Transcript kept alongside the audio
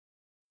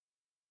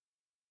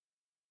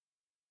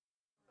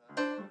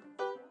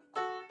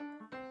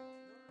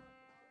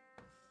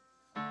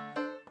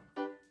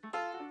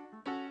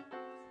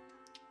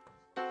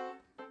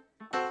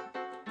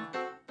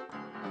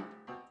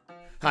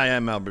Hi,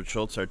 I'm Albert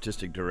Schultz,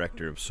 Artistic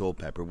Director of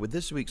Soulpepper, with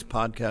this week's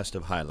podcast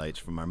of highlights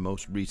from our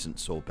most recent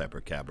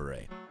Soulpepper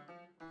Cabaret.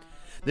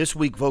 This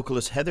week,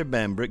 vocalists Heather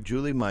Bambrick,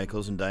 Julie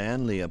Michels, and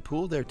Diane Leah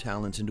pooled their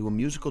talents into a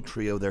musical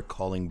trio they're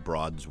calling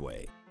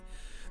Broadsway.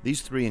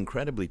 These three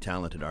incredibly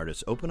talented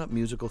artists open up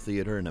musical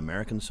theater and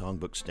American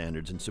Songbook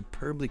standards in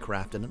superbly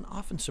crafted and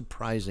often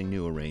surprising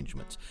new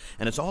arrangements,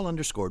 and it's all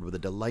underscored with a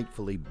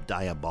delightfully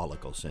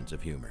diabolical sense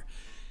of humor.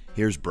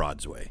 Here's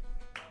Broadsway.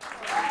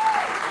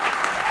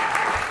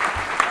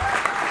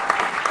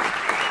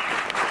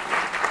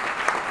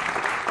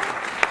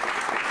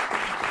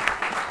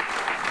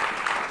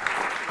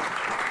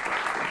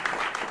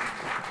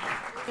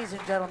 Ladies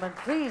and gentlemen,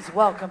 please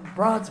welcome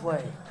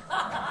Broadsway.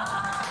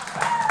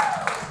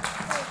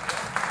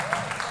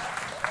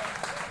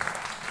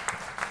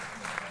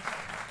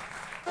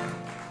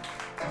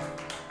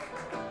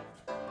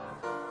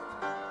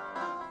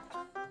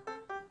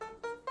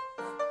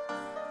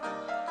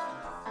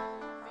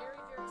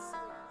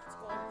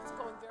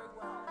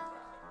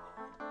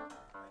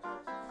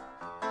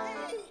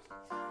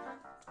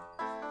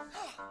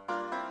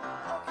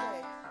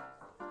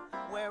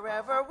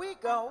 Wherever we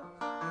go,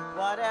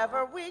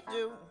 whatever we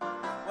do,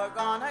 we're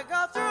gonna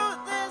go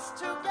through this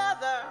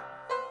together.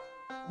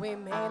 We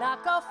may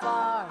not go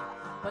far,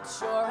 but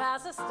sure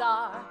as a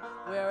star.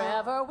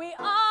 Wherever we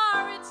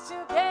are, it's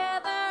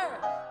together.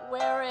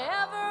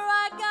 Wherever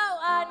I go,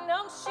 I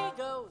know she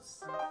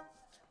goes.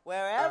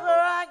 Wherever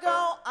I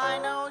go, I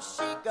know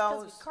she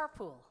goes. Because we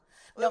carpool.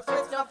 No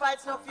fits, no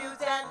fights, no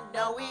feuds, and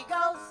no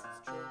egos.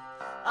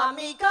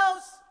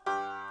 Amigos,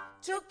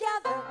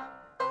 together.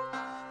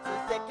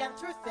 Through thick and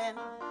through thin,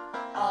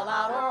 all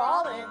out or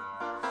all in.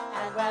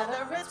 And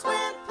whether it's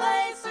win,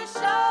 place, or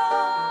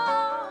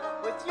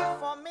show, with you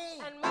for me,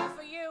 And me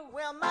for you,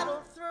 we'll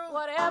muddle through.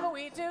 whatever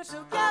we do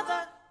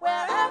Together,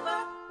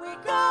 wherever we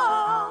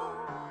go.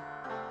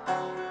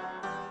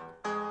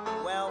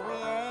 Well, we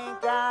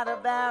ain't got a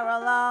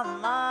barrel of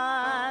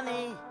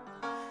money.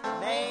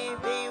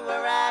 Maybe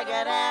we're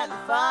ragged and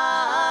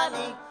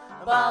funny,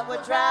 but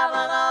we're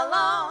traveling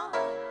along,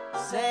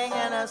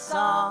 singing a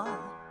song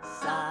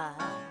side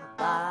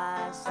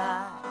by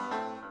side.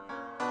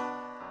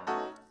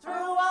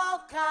 Through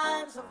all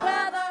kinds of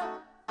weather,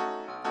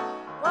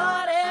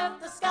 what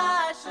if the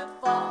sky should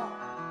fall?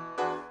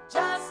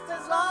 Just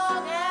as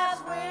long as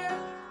we're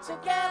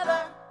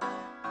together,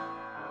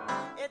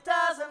 it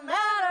doesn't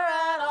matter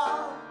at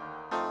all.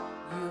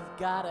 you've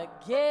gotta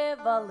give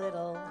a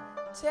little.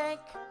 Take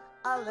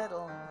a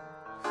little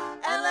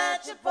and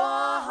let your poor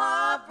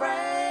heart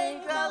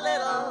break a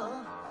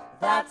little.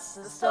 That's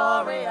the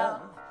story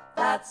of,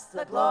 that's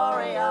the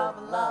glory of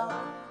love.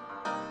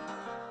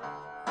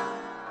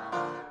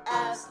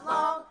 As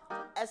long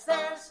as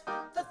there's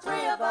the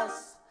three of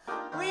us,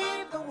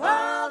 we've the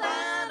world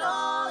and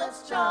all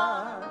its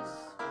charms.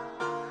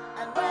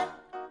 And when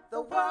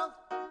the world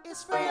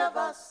is free of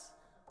us,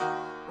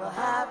 we'll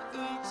have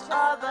each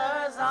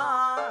other's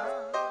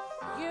arms.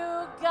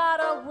 You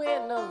gotta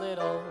win a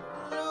little.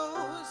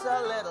 Lose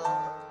a little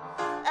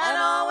and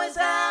always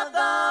have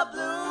the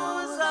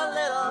blues a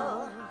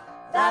little.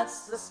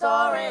 That's the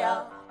story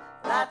of,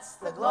 that's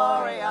the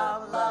glory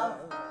of love.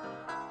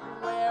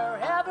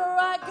 Wherever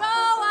I go,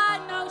 I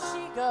know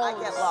she goes. I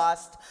get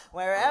lost.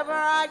 Wherever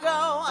I go,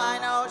 I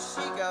know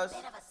she goes.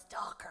 Bit of a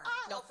stalker.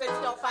 No fits,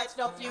 no fights,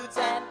 no feuds,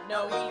 and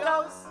no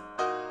egos.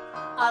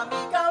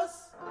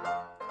 Amigos,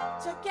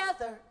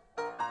 together,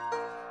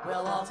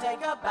 we'll all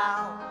take a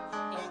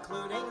bow,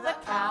 including the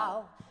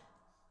cow.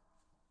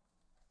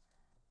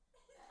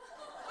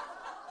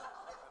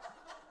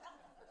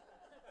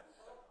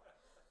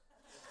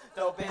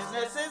 Though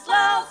business is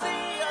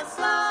lousy or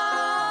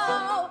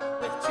slow,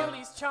 With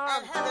Julie's charm.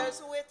 and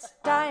Heather's wit,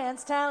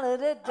 Diane's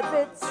talented to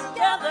bits.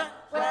 together,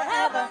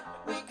 wherever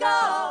we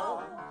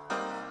go.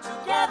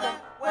 Together,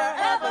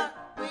 wherever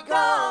we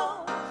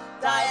go.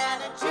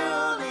 Diane and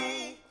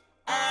Julie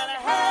and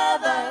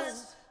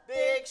Heather's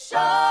big show.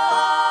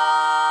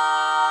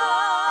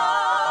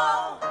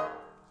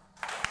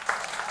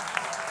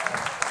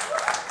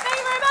 Thank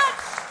you very much.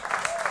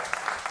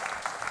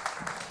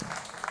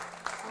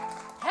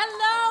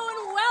 Hello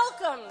and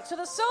welcome to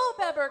the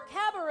Soulpepper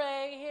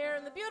Cabaret here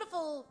in the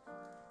beautiful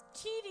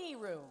TD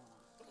room.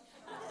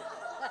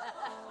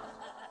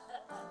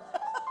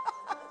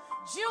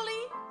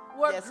 Julie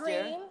wore Yes,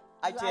 dear. green.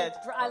 I did.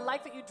 I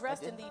like that you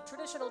dressed I in did. the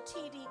traditional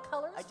TD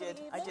colors. I for the did,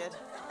 I evening. did.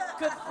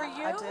 Good for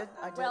you. I did.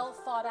 Well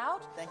thought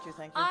out. Thank you,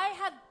 thank you.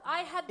 I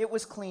had It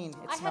was clean.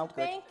 It I smelled had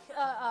good. bank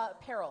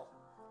apparel.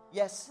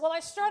 Yes. Well, I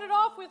started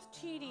off with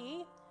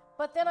TD,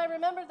 but then I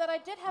remembered that I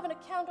did have an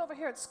account over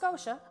here at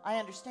Scotia, I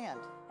understand.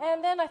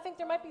 and then I think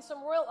there might be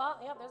some royal.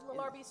 Yeah, there's a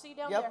little RBC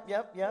down there.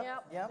 Yep.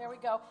 There we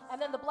go.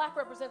 And then the black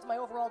represents my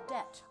overall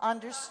debt.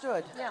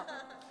 Understood. Yeah.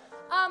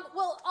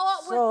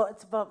 So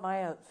it's about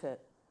my outfit.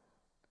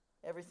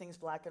 Everything's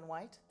black and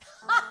white.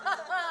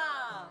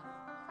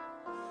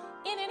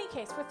 In any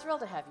case, we're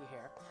thrilled to have you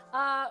here.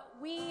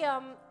 We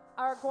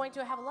are going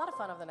to have a lot of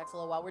fun over the next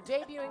little while. We're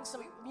debuting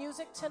some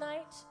music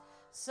tonight,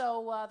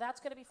 so that's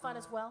going to be fun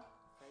as well.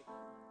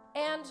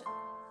 And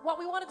what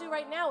we want to do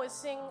right now is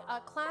sing a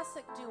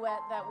classic duet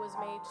that was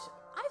made,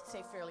 I'd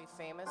say, fairly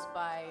famous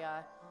by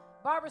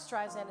Barbra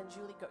Streisand and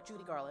Judy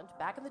Garland.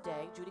 Back in the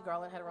day, Judy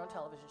Garland had her own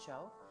television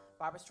show.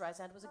 Barbra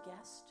Streisand was a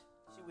guest.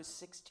 She was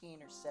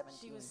 16 or 17.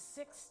 She was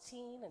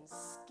 16 and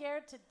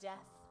scared to death.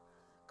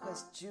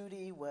 Because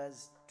Judy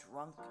was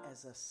drunk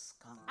as a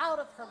skunk. Out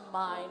of her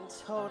mind.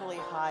 Totally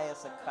high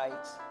as a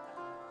kite.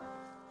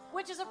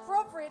 Which is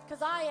appropriate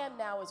because I am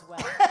now as well.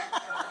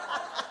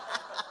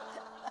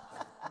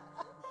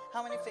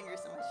 How many fingers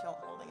am I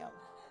holding up?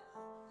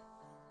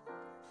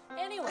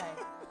 Anyway.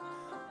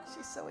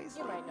 She's so easy.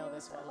 You might know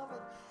this one. I love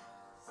it.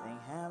 Sing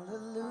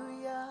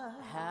hallelujah.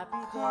 Happy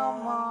days.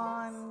 Come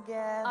on,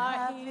 get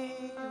happy.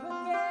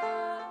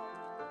 Again.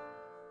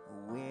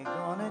 We're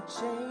gonna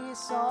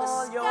chase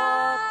all your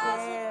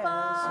cares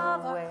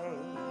away.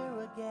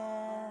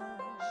 Again.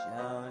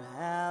 Shout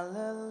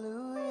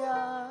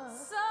hallelujah.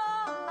 So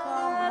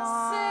Come let's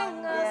on, sing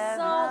get a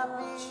song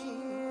happy. of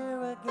cheer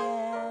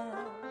again.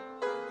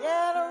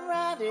 Get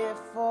ready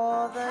for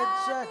the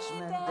Happy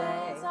judgment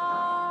day. days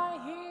are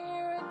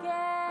here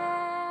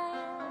again.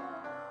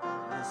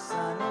 The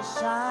sun is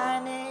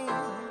shining.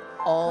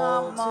 All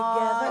Come together.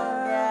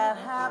 on, get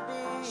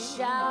happy.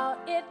 Shout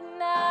it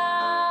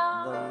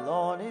now. The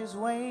Lord is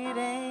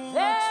waiting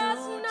There's to no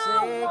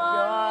take your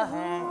one who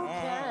hand.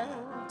 can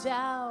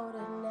doubt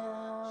it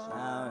now.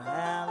 Shout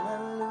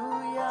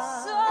hallelujah.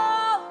 So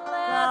Come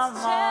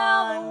let's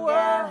tell the on, world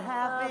get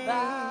happy.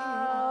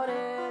 about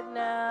it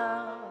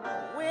now.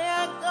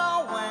 We're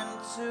going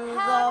to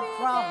Happy the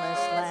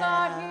promised days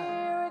are land.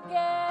 here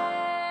again.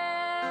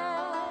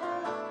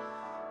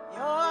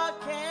 Your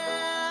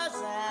cares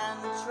and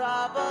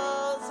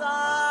troubles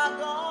are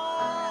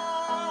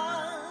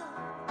gone.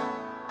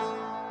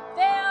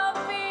 There'll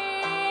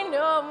be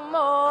no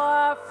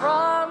more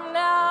from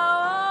now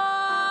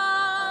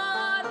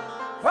on.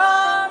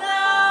 From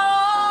now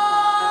on.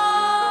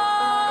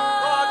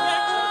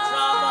 Forget your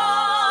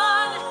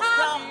troubles.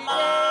 Come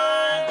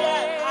on,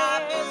 get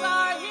happy. Days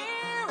are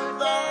here The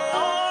again.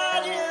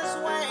 Lord is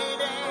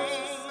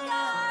waiting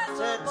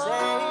to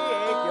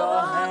take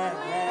your hand.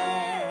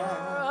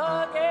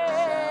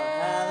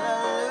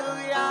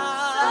 Hallelujah.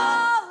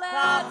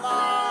 Come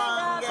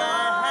on, get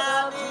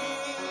happy.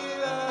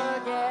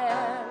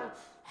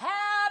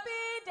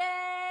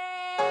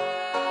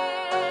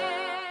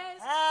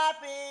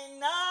 Happy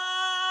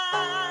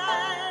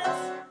nights.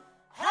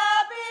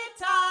 Happy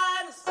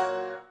times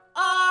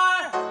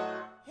are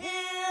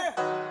here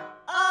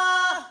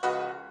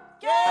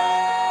again.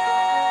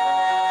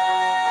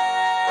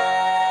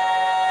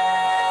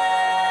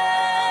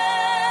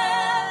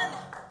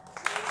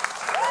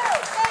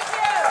 Thank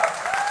you.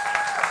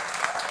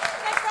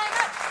 Thanks very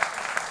much.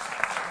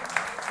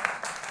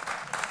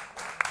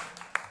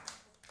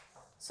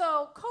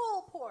 So,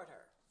 Cole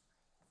Porter,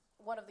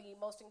 one of the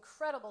most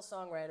incredible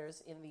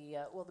songwriters in the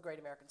the Great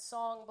American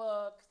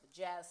Songbook, the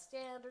Jazz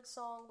Standard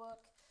Songbook,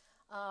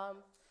 an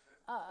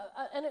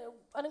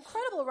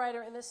incredible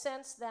writer in the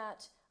sense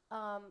that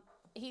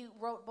he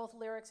wrote both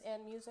lyrics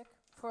and music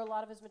for a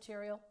lot of his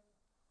material.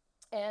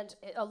 And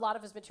a lot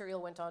of his material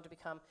went on to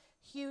become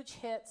huge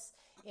hits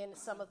in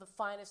some of the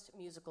finest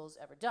musicals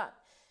ever done,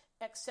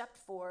 except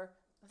for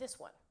this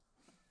one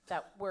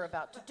that we're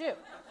about to do.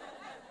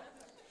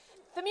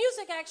 The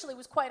music actually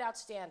was quite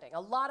outstanding. A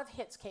lot of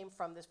hits came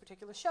from this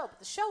particular show, but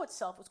the show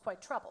itself was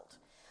quite troubled.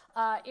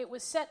 It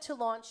was set to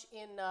launch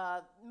in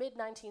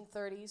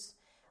mid-1930s,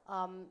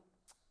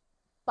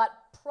 but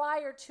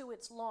prior to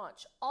its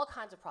launch, all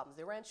kinds of problems.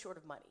 They ran short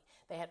of money.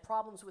 They had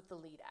problems with the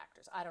lead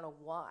actors. I don't know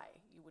why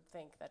you would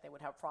think that they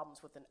would have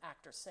problems with an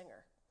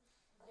actor-singer.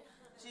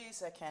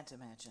 Jeez, I can't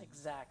imagine.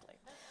 Exactly.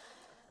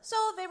 So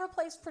they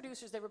replaced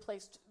producers, they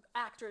replaced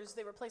actors,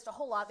 they replaced a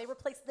whole lot. They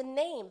replaced the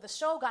name. The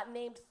show got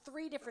named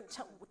 3 different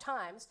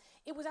times.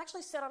 It was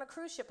actually set on a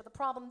cruise ship, but the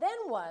problem then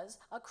was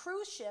a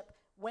cruise ship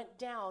went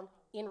down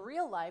in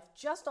real life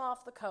just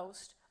off the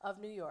coast of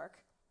New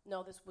York.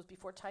 No, this was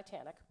before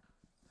Titanic.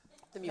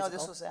 The No, musical.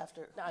 this was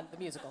after. No, the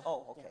musical.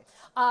 Oh, okay.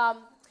 Yeah.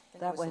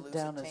 That went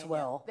down as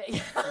well.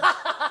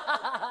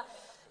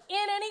 In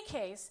any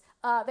case,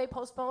 they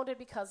postponed it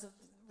because of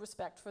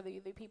respect for the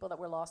people that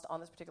were lost on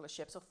this particular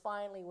ship. So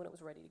finally, when it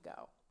was ready to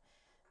go,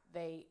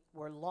 they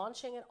were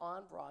launching it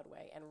on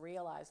Broadway and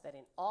realized that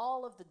in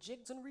all of the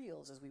jigs and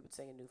reels, as we would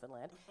say in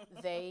Newfoundland,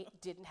 they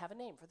didn't have a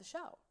name for the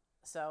show.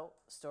 So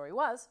story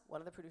was,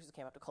 one of the producers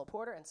came up to Cole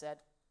Porter and said,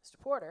 "Mr.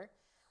 Porter,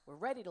 we're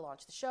ready to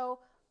launch the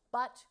show,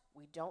 but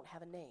we don't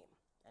have a name."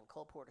 And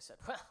Cole Porter said,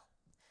 "Well,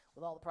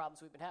 with all the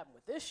problems we've been having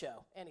with this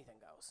show, anything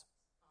goes."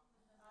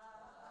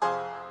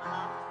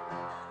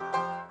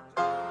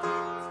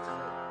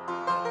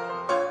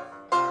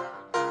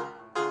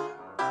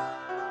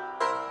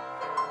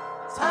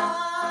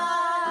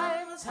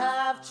 Times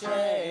have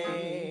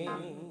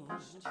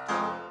changed,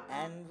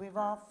 and we've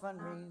often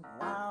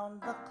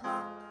rewound the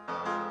clock.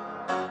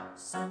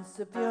 Since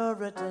the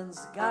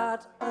Puritans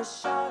got a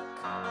shock.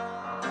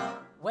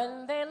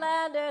 When they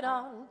landed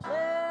on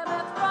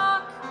Plymouth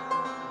Rock,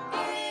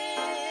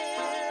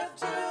 If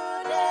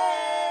today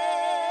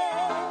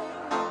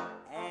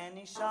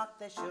any shock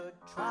they should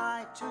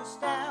try to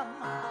stem.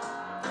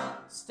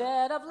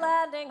 Instead of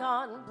landing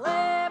on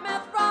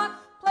Plymouth Rock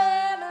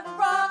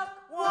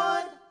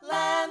would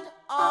land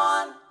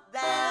on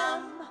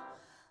them.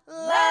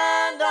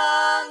 Land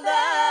on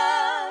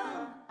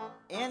them.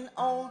 In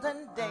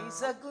olden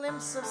days, a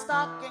glimpse of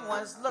stocking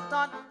was looked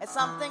on as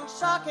something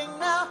shocking.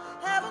 Now,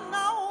 heaven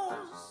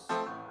knows,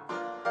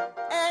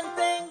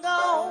 anything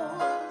goes.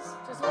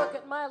 Just look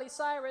at Miley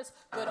Cyrus,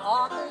 good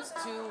authors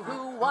too,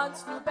 who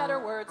once knew better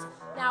words,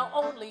 now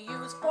only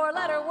use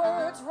four-letter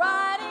words,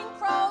 writing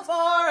prose.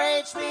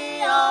 For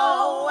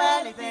HBO,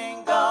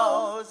 anything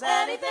goes,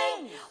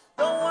 anything.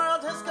 The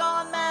world has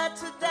gone mad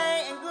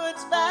today, and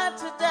good's bad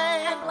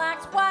today, and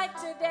black's white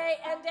today,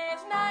 and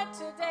day's night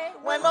today.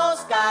 When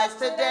most guys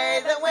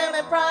today that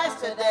women prize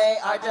today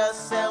are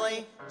just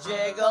silly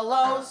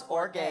gigolos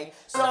or gay.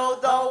 So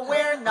though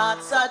we're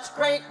not such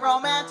great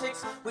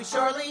romantics, we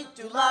surely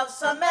do love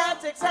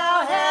semantics,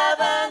 how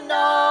heaven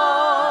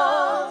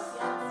knows.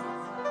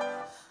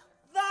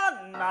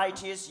 The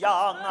night is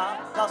young,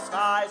 the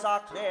skies are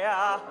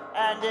clear,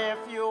 and if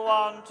you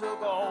want to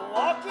go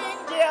walking,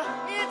 dear,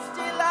 it's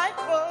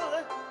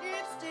delightful,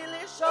 it's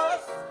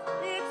delicious,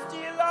 it's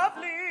still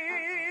lovely.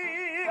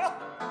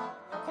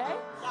 Okay?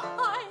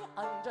 I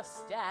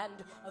understand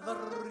the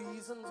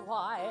reasons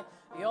why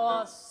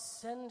you're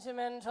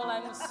sentimental,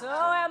 and so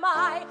am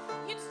I.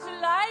 It's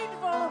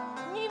delightful,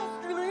 it's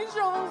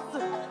delicious,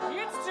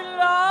 it's still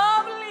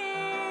lovely.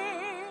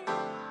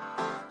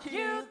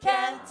 You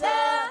can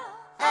tell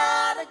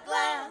at a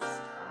glance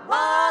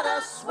what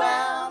a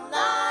swell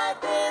night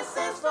this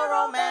is for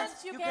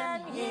romance. You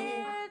can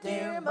hear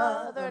dear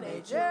Mother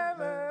Nature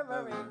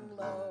murmuring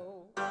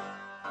low.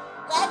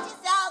 Let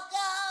yourself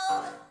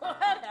go. What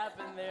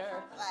happened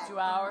there to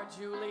our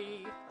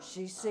Julie?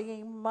 She's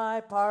singing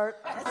my part.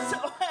 And so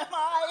am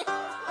I.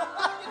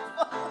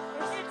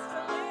 It's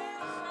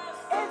delicious.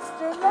 It's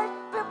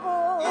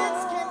delectable.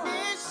 It's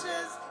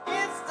conditions.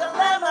 It's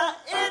dilemma.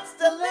 It's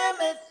the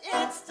limit.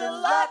 It's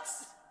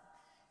deluxe.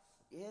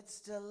 It's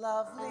still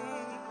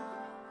lovely.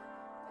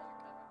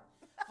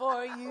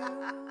 For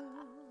you'd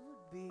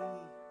be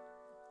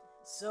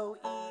so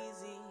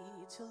easy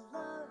to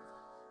love,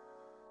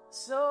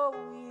 so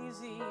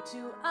easy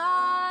to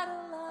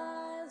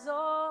idolize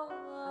all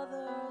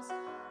others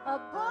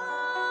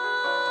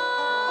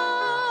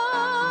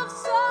above,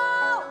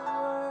 so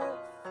worth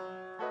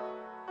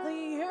the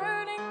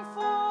yearning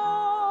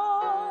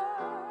for,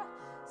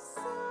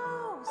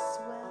 so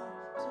swell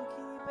to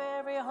keep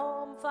every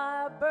home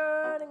fire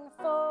burning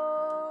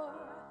for.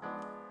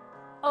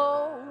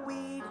 Oh,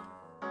 we'd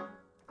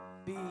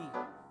be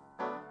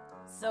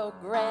so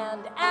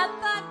grand at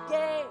the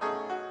game,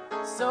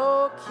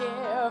 so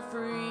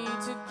carefree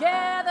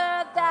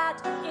together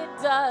that it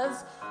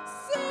does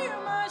seem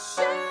a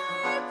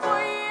shame for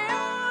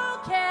you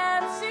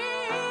can't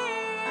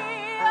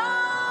see a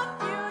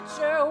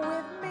future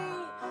with me,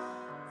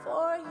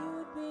 for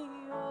you'd be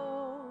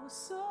oh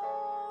so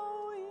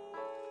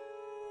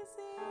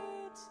easy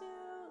to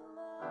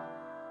love.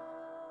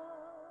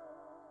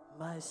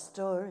 My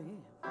story,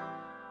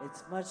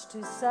 it's much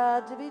too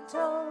sad to be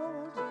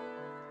told,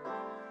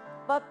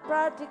 but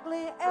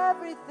practically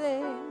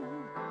everything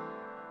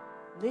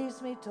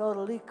leaves me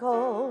totally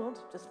cold.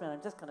 Just a minute,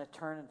 I'm just going to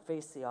turn and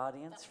face the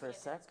audience for a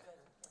sec.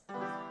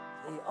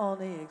 The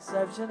only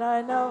exception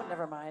I know,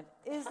 never mind,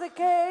 is the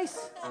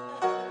case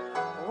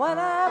when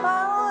I'm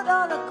out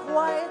on a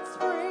quiet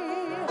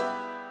spree,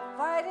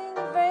 fighting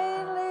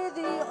vainly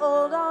the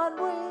old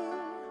ennui,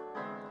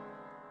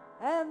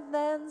 and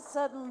then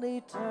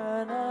suddenly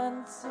turn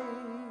and see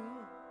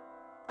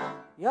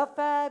your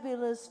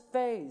fabulous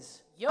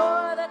face.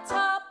 You're the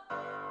top,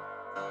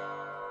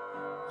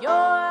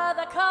 you're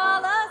the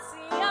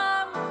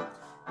Colosseum,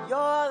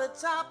 You're the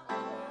top.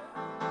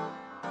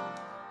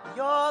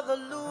 You're the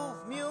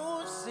Louvre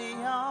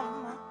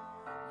Museum.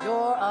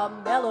 you're a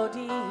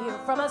melody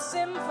from a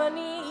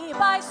symphony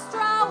by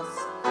Strauss,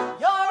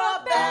 You're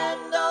a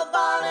Bendel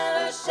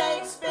bonnet, a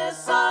Shakespeare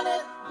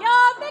sonnet.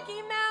 you're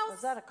Mickey Mouse,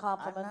 Was that a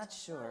compliment? I'm not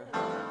sure.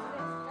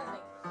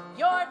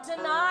 you're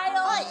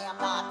denial, I am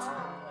not.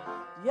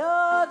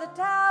 You're the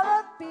Tower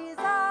of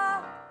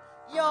Pisa.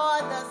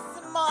 You're the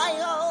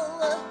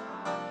smile.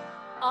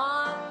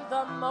 on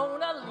the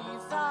Mona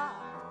Lisa,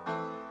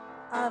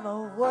 I'm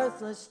a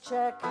worthless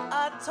check.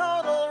 A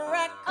total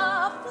wreck.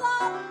 a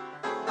flop,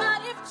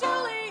 but if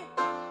Julie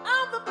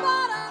on the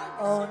bottom,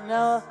 Oh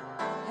no,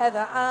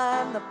 Heather,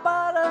 I'm the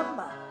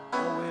bottom.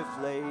 Oh,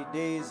 if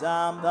ladies,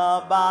 I'm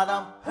the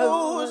bottom.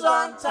 Who's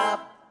on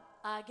top?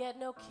 I get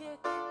no kick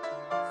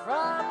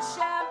from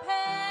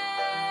champagne.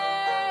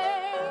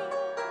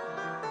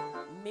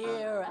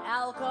 Mere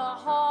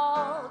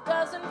alcohol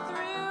doesn't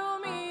thrill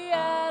me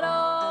at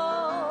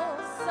all.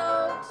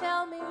 So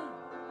tell me,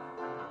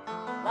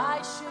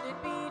 why should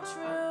it be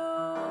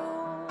true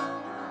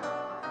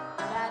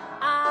that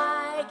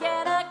I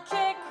get a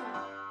kick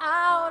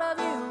out of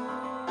you?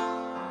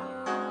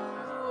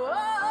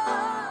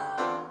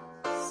 Oh,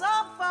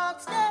 Some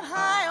folks get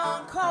high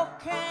on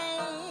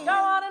cocaine. go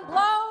on and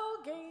blow,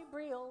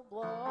 Gabriel,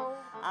 blow.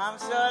 I'm I'm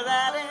sure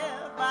that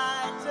if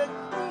I took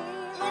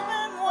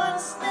even one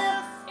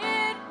sniff,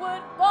 it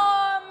would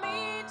bore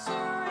me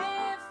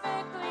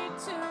terrifically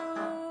too.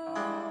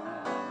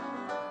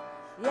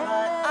 but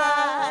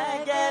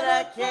I get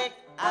a kick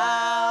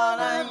out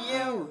of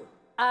you.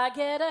 I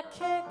get a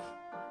kick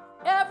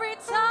every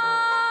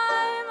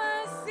time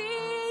I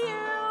see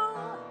you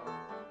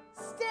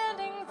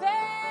standing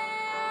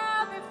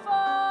there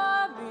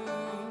before me.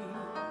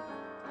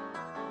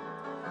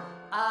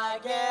 I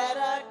get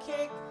a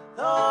kick,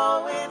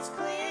 though it's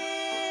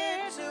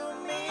clear to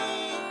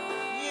me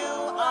you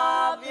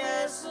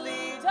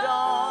obviously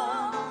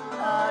don't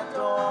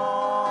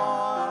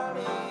adore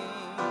me.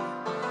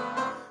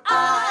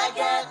 I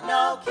get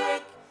no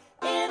kick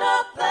in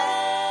a plane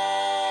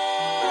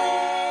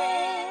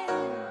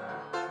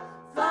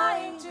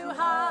Flying too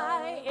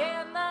high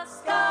in the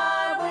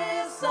sky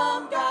with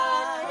some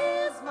guy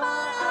is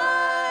my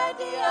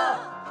idea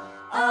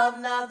of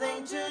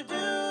nothing to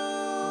do.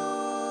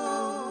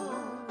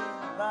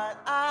 But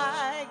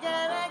I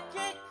get a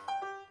kick,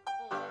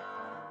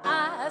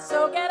 I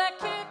so get a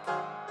kick.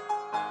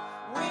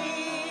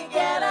 we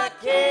get a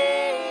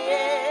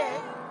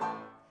kick.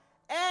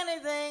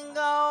 Anything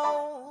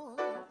goes,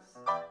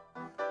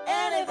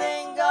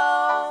 anything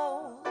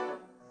goes,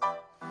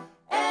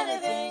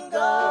 anything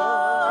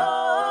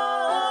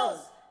goes,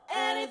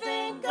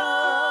 anything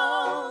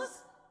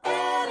goes,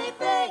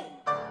 anything.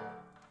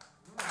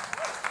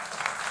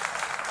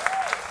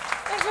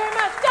 Thanks very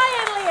much.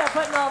 Diane Leah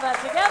putting all that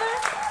together.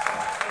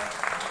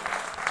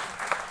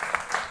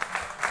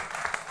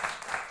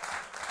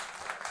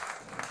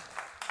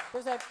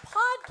 There's a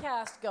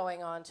podcast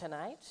going on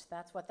tonight.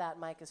 That's what that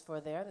mic is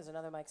for there. There's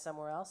another mic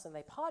somewhere else, and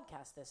they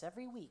podcast this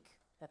every week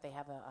that they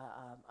have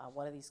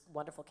one of these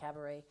wonderful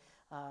cabaret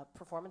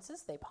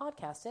performances. They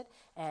podcast it,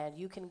 and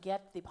you can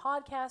get the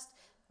podcast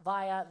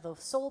via the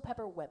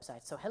Soulpepper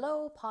website. So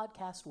hello,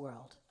 podcast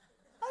world.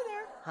 Hi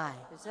there. Hi.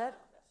 Is that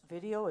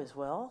video as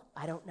well?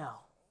 I don't know.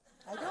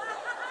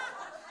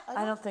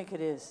 I don't think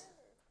it is.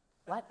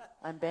 What?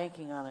 I'm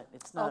banking on it.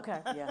 It's not. Okay.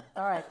 Yeah.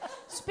 All right.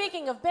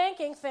 Speaking of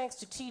banking, thanks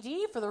to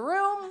TD for the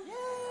room.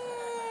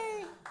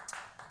 Yay!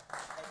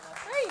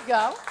 There you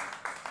go.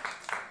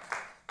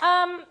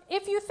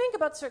 If you think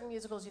about certain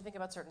musicals, you think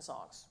about certain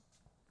songs.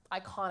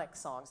 Iconic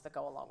songs that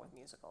go along with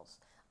musicals.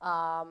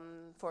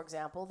 For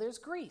example, there's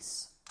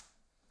Grease.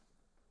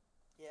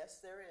 Yes,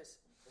 there is.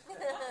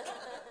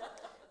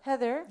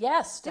 Heather?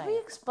 Yes, Did Diane. we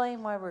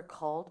explain why we're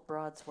called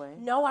Broadsway?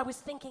 No, I was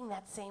thinking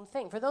that same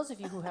thing. For those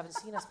of you who haven't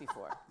seen us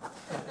before.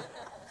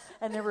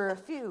 And there were a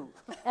few.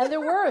 And there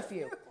were a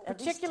few. At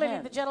least Particularly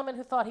 10. the gentleman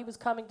who thought he was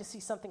coming to see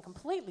something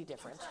completely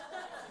different.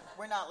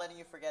 We're not letting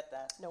you forget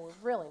that. No, we're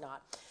really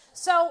not.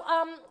 So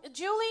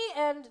Julie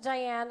and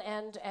Diane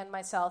and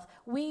myself,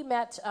 we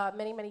met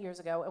many, many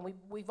years ago, and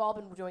we've all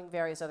been doing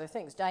various other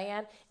things.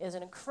 Diane is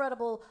an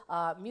incredible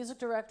music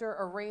director,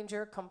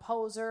 arranger,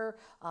 composer.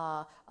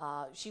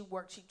 She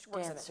works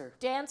Dancer.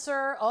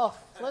 Dancer. Oh,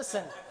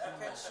 listen.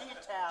 Can she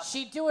tap?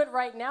 She'd do it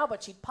right now,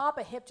 but she'd pop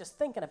a hip just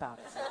thinking about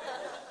it.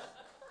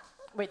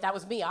 Wait, that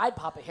was me. I'd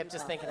pop a hip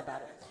just thinking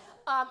about it.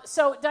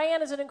 So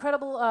Diane is an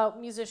incredible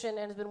musician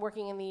and has been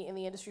working in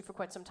the industry for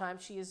quite some time.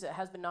 She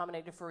has been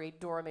nominated for a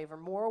Dora Maver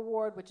Moore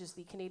Award, which is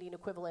the Canadian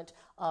equivalent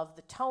of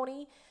the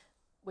Tony,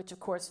 which of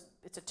course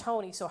it's a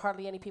Tony, so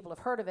hardly any people have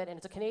heard of it, and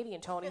it's a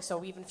Canadian Tony,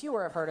 so even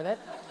fewer have heard of it.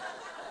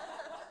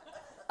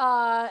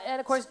 And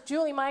of course,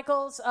 Julie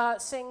Michels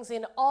sings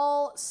in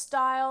all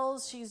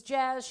styles. She's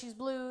jazz, she's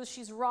blues,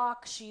 she's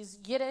rock, she's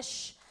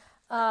Yiddish.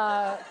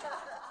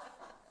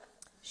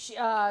 She's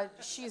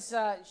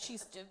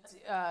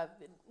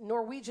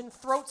Norwegian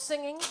throat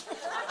singing.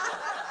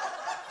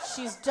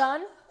 She's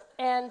done,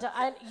 and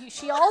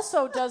she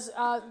also does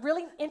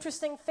really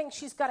interesting things.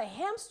 She's got a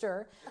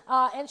hamster,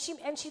 and she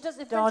does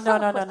a No,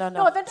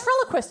 a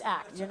ventriloquist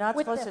act. You're not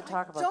supposed to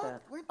talk about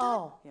that. We're done.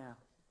 Oh, Yeah.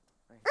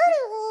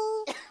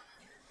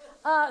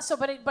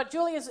 but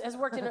Julie has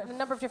worked in a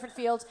number of different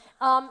fields,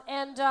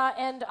 and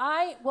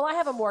I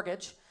have a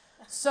mortgage,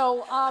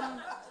 so.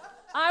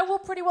 I will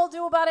pretty well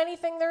do about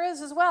anything there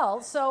is as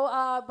well. So,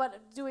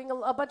 but doing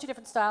a bunch of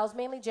different styles,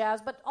 mainly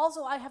jazz, but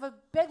also I have a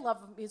big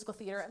love of musical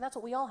theater, and that's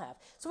what we all have.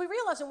 So we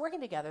realized in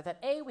working together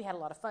that A, we had a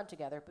lot of fun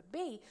together, but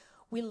B,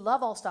 we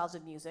love all styles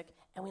of music,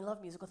 and we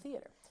love musical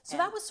theater. So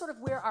that was sort of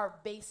where our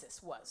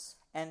basis was.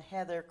 And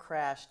Heather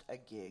crashed a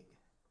gig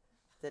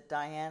that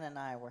Diane and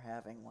I were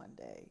having one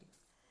day.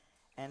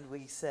 And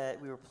we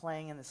were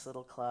playing in this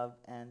little club,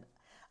 and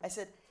I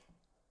said,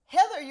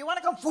 Heather, you want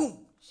to come?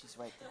 Boom! She's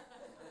right there.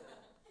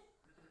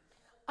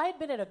 I had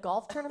been at a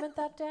golf tournament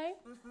that day.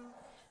 Mm-hmm.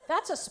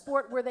 That's a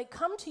sport where they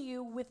come to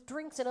you with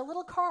drinks in a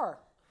little car.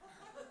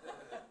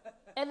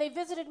 And they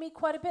visited me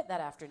quite a bit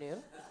that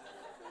afternoon.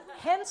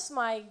 Hence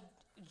my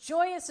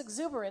joyous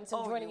exuberance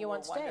in joining you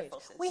on stage.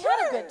 We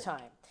had a good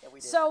time. Yeah, we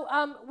did. So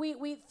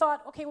we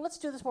thought, okay, well, let's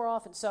do this more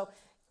often. So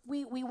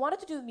we wanted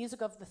to do the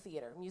music of the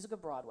theater, music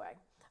of Broadway.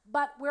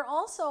 But we're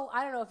also,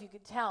 I don't know if you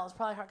could tell, it's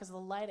probably hard because of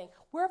the lighting,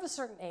 we're of a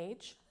certain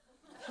age.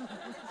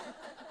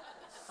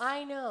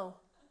 I know.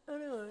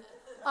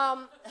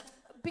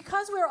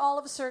 because we're all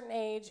of a certain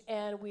age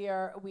and we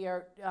have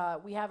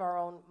our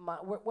own.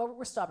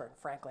 We're stubborn,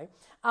 frankly.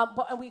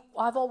 But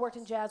I've all worked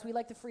in jazz. We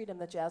like the freedom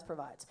that jazz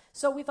provides.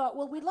 So we thought,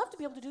 well, we'd love to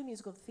be able to do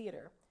musical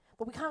theater,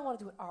 but we kind of want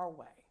to do it our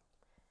way.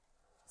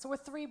 So we're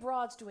three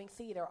broads doing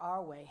theater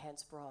our way,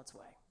 hence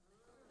Broadsway.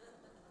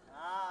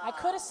 I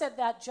could have said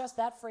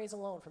that phrase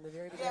alone from the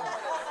very beginning. Okay,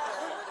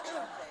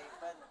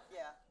 but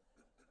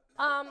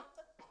yeah.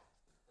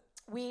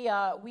 We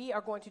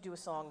are going to do a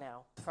song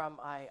now from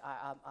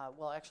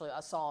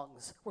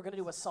songs. We're going to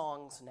do a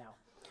songs now,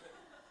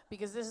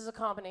 because this is a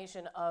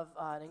combination of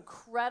an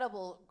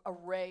incredible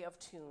array of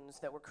tunes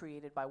that were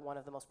created by one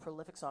of the most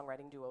prolific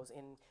songwriting duos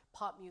in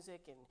pop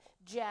music, in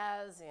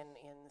jazz, in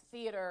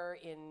theater,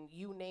 in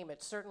you name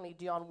it. Certainly,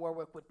 Dionne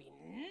Warwick would be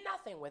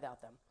nothing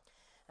without them,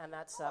 and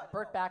that's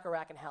Burt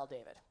Bacharach and Hal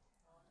David.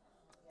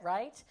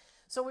 Right?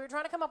 So we were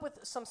trying to come up with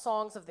some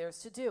songs of theirs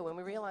to do, and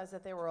we realized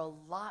that there were a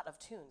lot of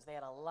tunes. They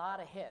had a lot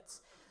of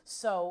hits.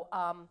 So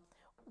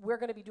we're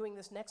going to be doing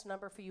this next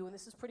number for you, and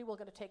this is pretty well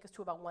going to take us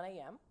to about 1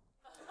 a.m.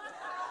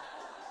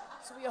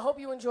 So we hope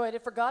you enjoyed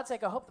it. For God's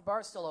sake, I hope the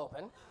bar's still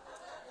open.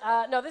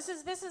 No, this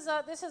is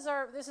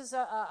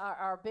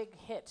our big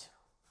hit.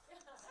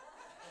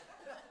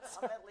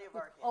 A medley of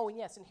our hits. Oh, and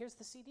yes, and here's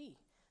the CD.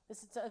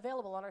 This is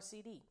available on our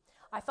CD.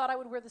 I thought I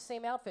would wear the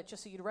same outfit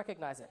just so you'd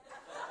recognize it.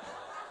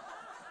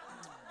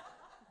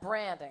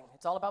 Branding.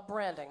 It's all about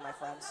branding, my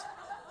friends.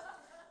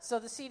 So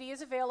the CD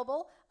is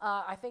available.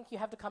 I think you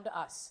have to come to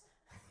us.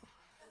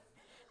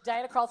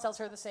 Diana Krall sells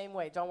her the same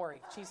way. Don't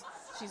worry. She's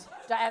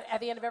at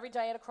the end of every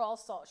Diana Krall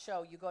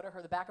show, you go to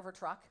her, the back of her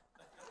truck.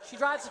 She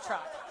drives the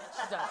truck.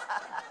 She does.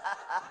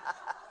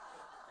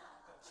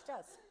 She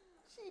does.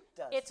 She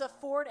does. It's a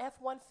Ford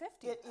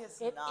F-150. It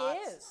is It not.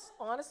 is.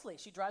 Honestly,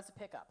 she drives a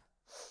pickup.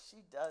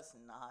 She does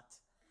not.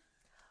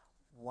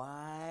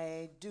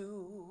 Why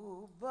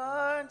do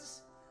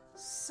birds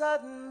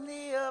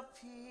suddenly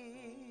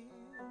appear?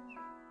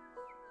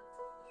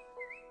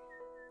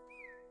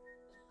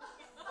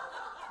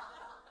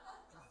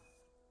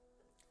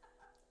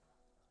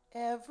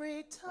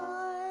 Every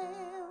time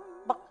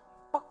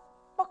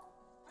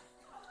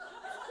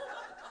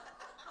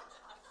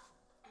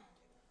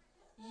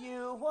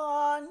you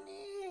are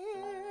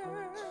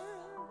near.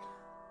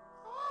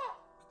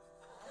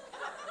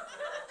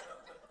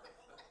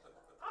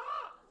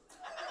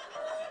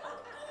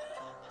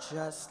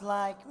 Just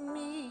like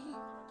me,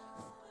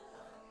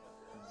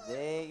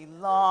 they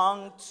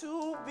long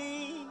to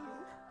be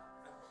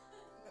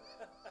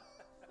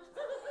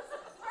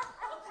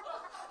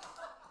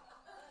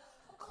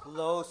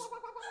close,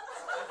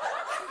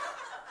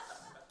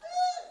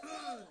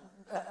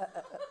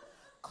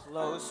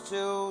 close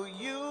to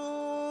you.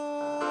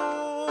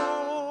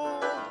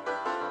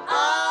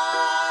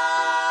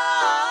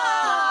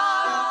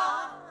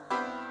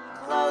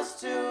 Close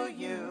to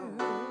you.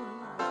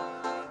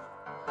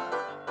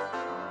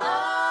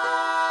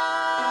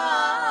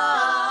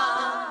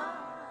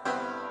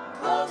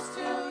 Close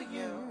to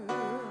you.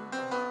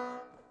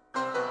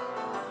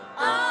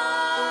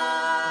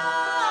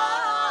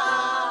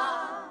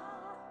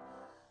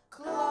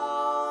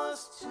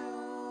 Close to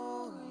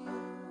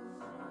you.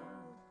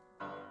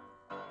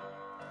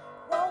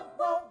 Whoa,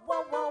 whoa,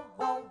 whoa, whoa,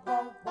 whoa,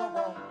 whoa, whoa,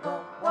 whoa,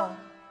 whoa, whoa.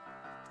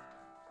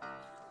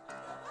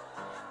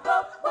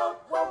 Whoa, whoa,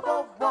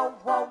 whoa, whoa,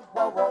 whoa,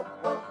 whoa, whoa,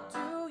 whoa.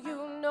 Do you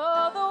know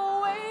the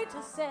way to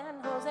San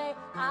Jose?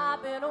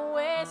 I've been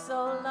away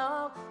so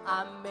long,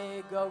 I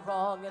may go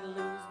wrong and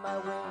lose my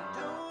way.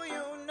 Do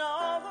you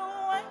know the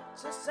way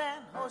to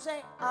San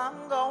Jose?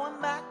 I'm going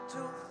back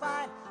to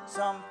find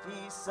some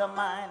peace of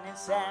mind in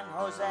San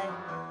Jose.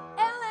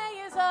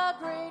 LA is a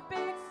great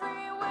big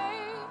freeway.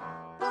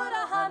 Put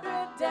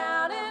 100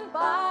 down and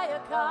buy a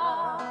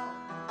car.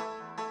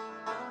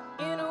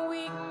 In a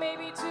week,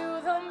 maybe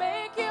two, they'll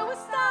make you a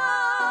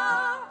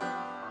star.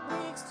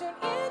 Weeks turn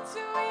into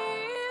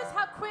years,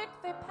 how quick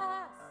they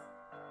pass.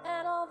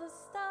 And all the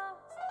stars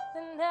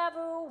that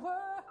never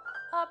were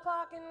are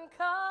parking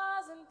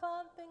cars and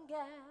pumping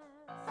gas.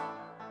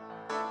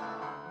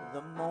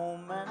 The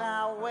moment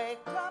I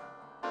wake up,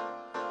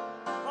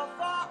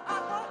 before I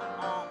put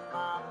on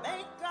my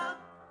makeup,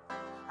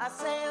 I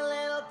say a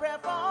little prayer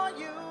for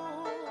you.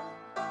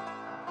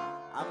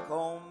 I'm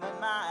combing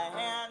my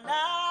hair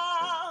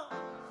now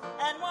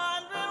and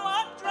wondering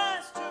what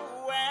dress to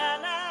wear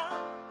now.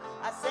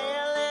 I say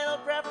a little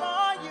prayer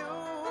for you.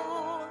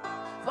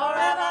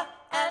 Forever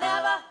and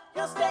ever,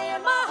 you'll stay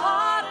in my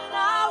heart, and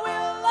I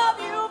will love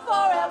you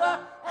forever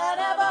and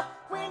ever.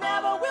 We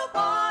never will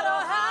part,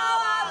 or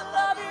how I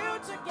love you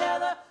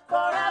together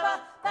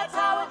forever. That's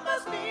how it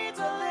must be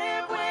to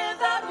live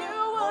without you.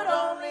 Would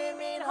only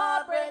mean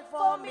heartbreak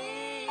for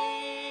me.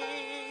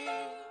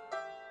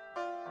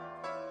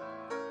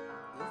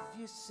 If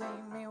you see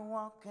me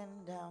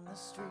walking down the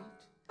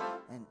street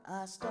and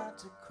I start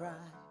to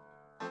cry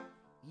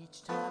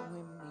each time we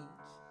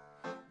meet,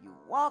 you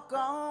walk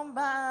on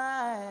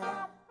by,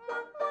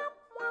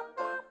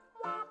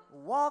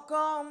 walk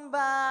on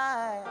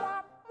by,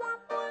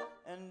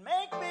 and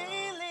make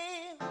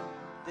believe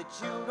that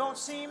you don't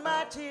see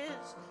my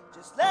tears.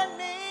 Just let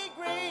me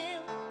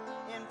grieve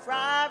in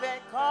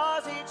private,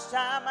 'cause each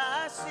time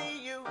I see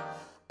you,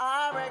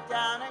 I break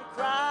down and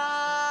cry.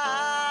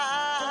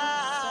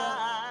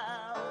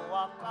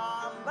 Walk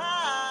on by,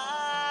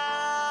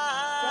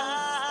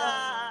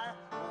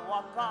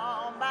 walk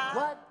on by.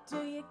 What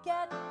do you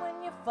get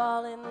when you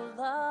fall in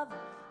love?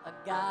 A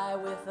guy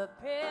with a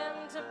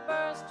pin to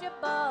burst your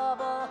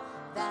bubble.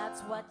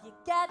 That's what you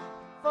get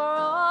for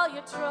all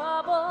your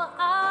trouble.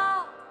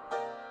 I'll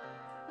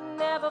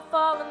never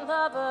fall in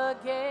love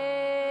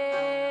again.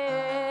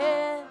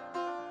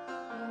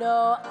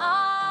 No,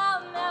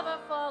 I'll never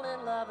fall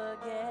in love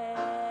again.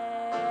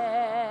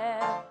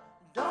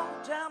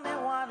 Don't tell me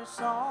what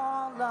it's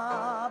all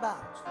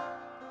about,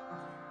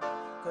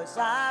 'cause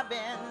I've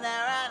been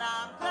there and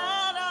I'm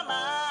glad I'm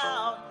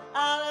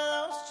out of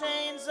those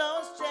chains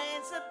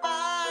that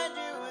bind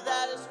you.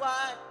 That is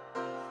why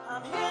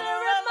I'm here to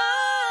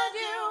remind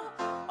you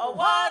of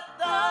what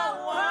the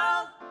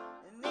world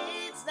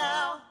needs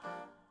now.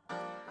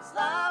 It's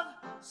love,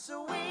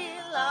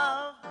 sweet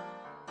love.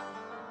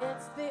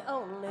 It's the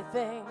only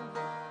thing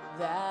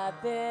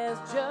that there's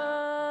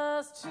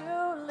just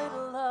too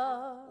little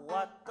of.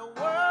 What the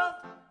world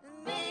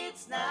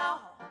needs now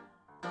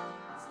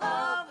is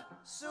love,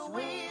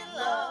 sweet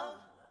love.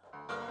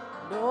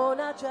 No,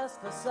 not just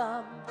for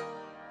some,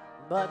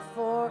 but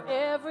for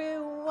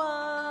everyone.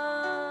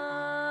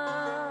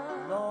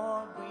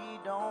 Lord, we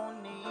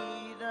don't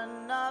need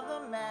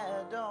another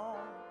meadow.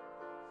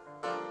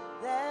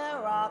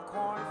 There are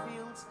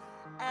cornfields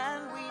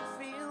and wheat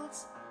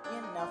fields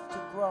enough to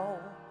grow.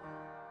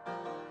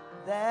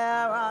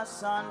 There are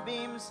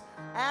sunbeams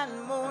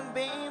and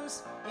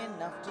moonbeams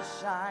enough to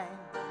shine.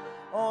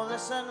 Oh,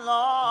 listen,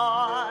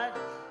 Lord,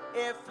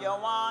 if you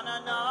wanna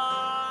know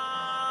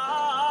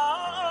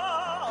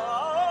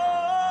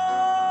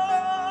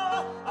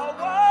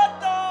what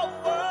the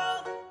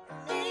world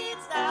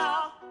needs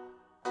now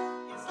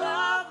is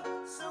love,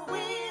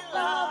 sweet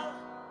love.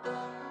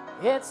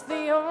 It's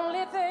the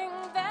only thing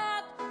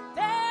that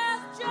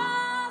there's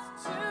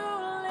just too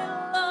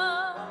little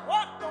of.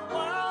 What the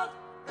world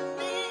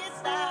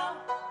needs now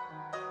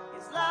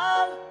is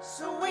love,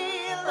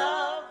 sweet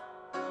love.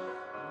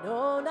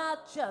 No,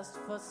 not just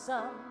for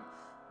some,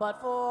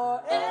 but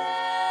for everyone.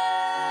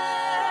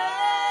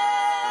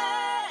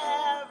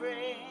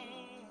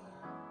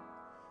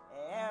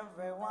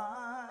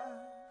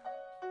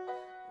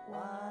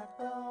 What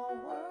the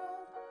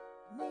world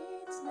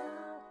needs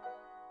now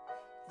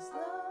is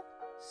love,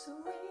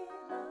 sweet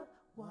love.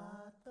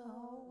 What the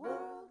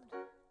world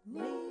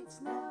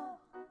needs now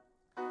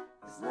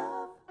is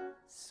love,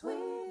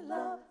 sweet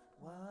love.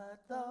 What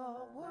the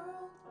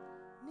world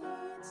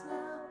needs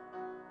now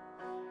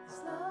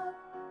is love,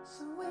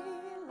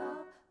 sweet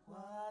love.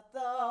 What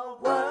the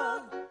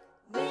world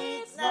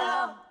needs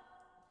now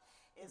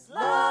is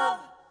love,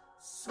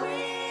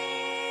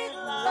 sweet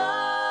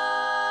love.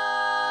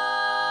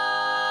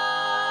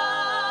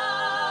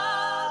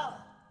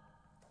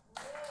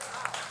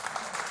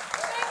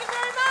 Thank you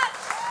very much.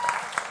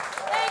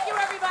 Thank you,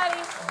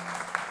 everybody.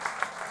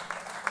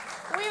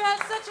 We've had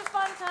such a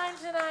fun time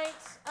tonight.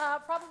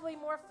 Probably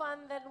more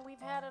fun than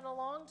we've had in a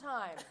long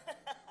time.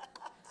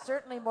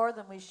 Certainly more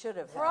than we should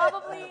have had.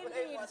 Probably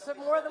indeed, so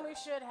more than we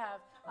should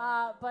have.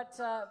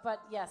 But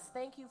yes,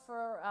 thank you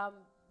for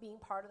being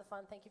part of the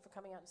fun. Thank you for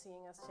coming out and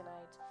seeing us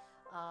tonight.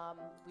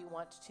 We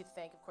want to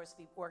thank, of course,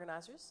 the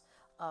organizers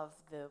of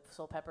the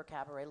Soulpepper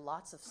Cabaret.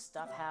 Lots of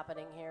stuff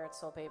happening here at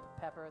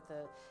Soulpepper at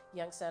the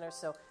Young Center.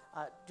 So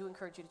do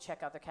encourage you to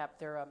check out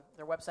their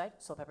website,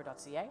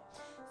 soulpepper.ca.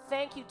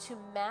 Thank you to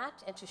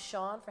Matt and to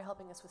Sean for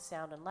helping us with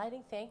sound and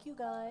lighting. Thank you,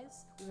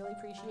 guys. We really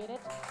appreciate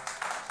it.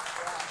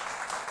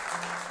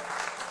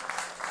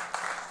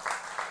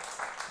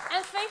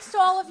 And thanks to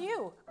all of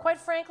you. Quite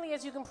frankly,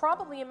 as you can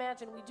probably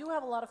imagine, we do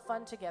have a lot of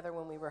fun together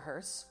when we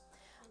rehearse.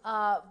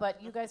 But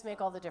you guys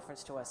make all the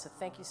difference to us. So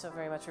thank you so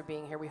very much for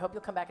being here. We hope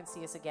you'll come back and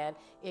see us again.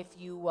 If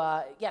you,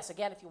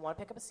 if you want to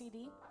pick up a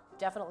CD,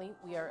 definitely,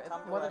 we are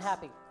more than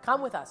happy.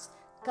 Come with us.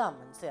 Come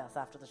and see us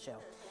after the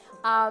show.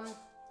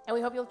 And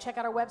we hope you'll check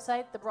out our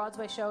website,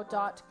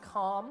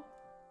 thebroadswayshow.com.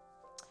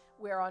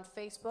 We're on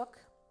Facebook.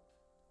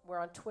 We're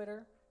on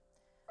Twitter.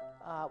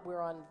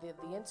 We're on the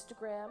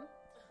Instagram.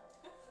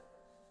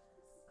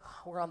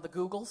 We're on the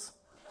Googles.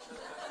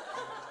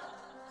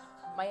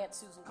 My Aunt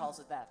Susan calls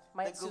it that.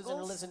 My Aunt Susan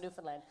who lives in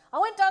Newfoundland. I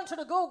went down to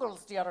the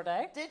Googles the other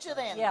day. Did you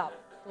then? Yeah.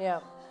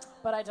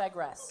 But I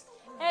digress.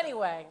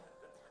 Anyway,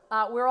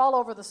 we're all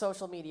over the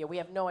social media. We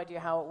have no idea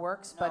how it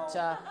works, but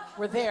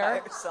we're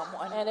there.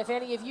 Someone. And if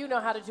any of you know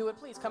how to do it,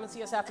 please come and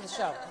see us after the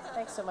show.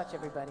 Thanks so much,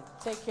 everybody.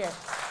 Take care.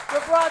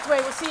 We're Broadway.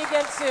 We'll see you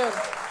again soon.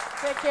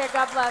 Take care.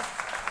 God bless.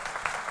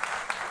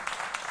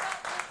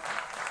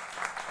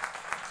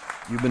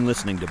 You've been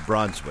listening to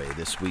Broadsway,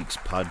 this week's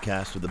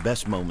podcast with the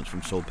best moments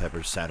from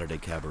Soulpepper's Saturday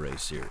Cabaret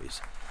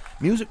Series.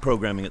 Music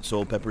programming at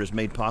Soulpepper is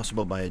made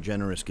possible by a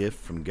generous gift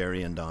from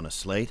Gary and Donna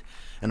Slate,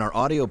 and our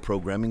audio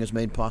programming is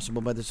made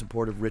possible by the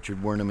support of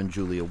Richard Wernham and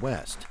Julia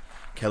West.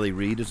 Kelly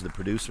Reed is the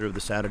producer of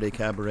the Saturday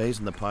Cabarets,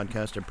 and the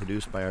podcasts are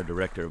produced by our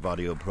Director of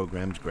Audio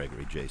Programs,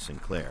 Gregory J.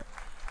 Sinclair.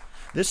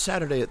 This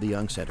Saturday at the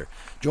Young Centre,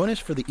 join us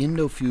for the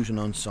Indo-Fusion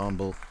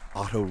ensemble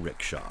Auto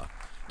Rickshaw.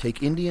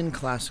 Take Indian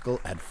classical,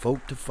 add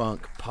folk to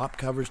funk, pop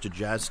covers to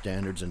jazz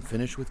standards, and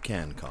finish with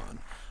CanCon.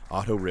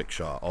 Auto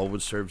Rickshaw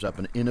always serves up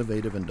an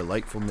innovative and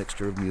delightful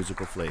mixture of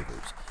musical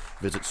flavors.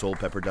 Visit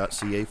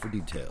soulpepper.ca for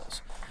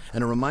details.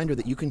 And a reminder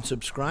that you can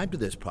subscribe to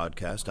this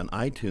podcast on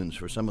iTunes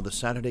for some of the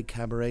Saturday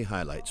Cabaret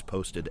highlights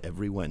posted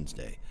every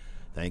Wednesday.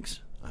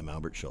 Thanks. I'm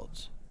Albert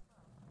Schultz.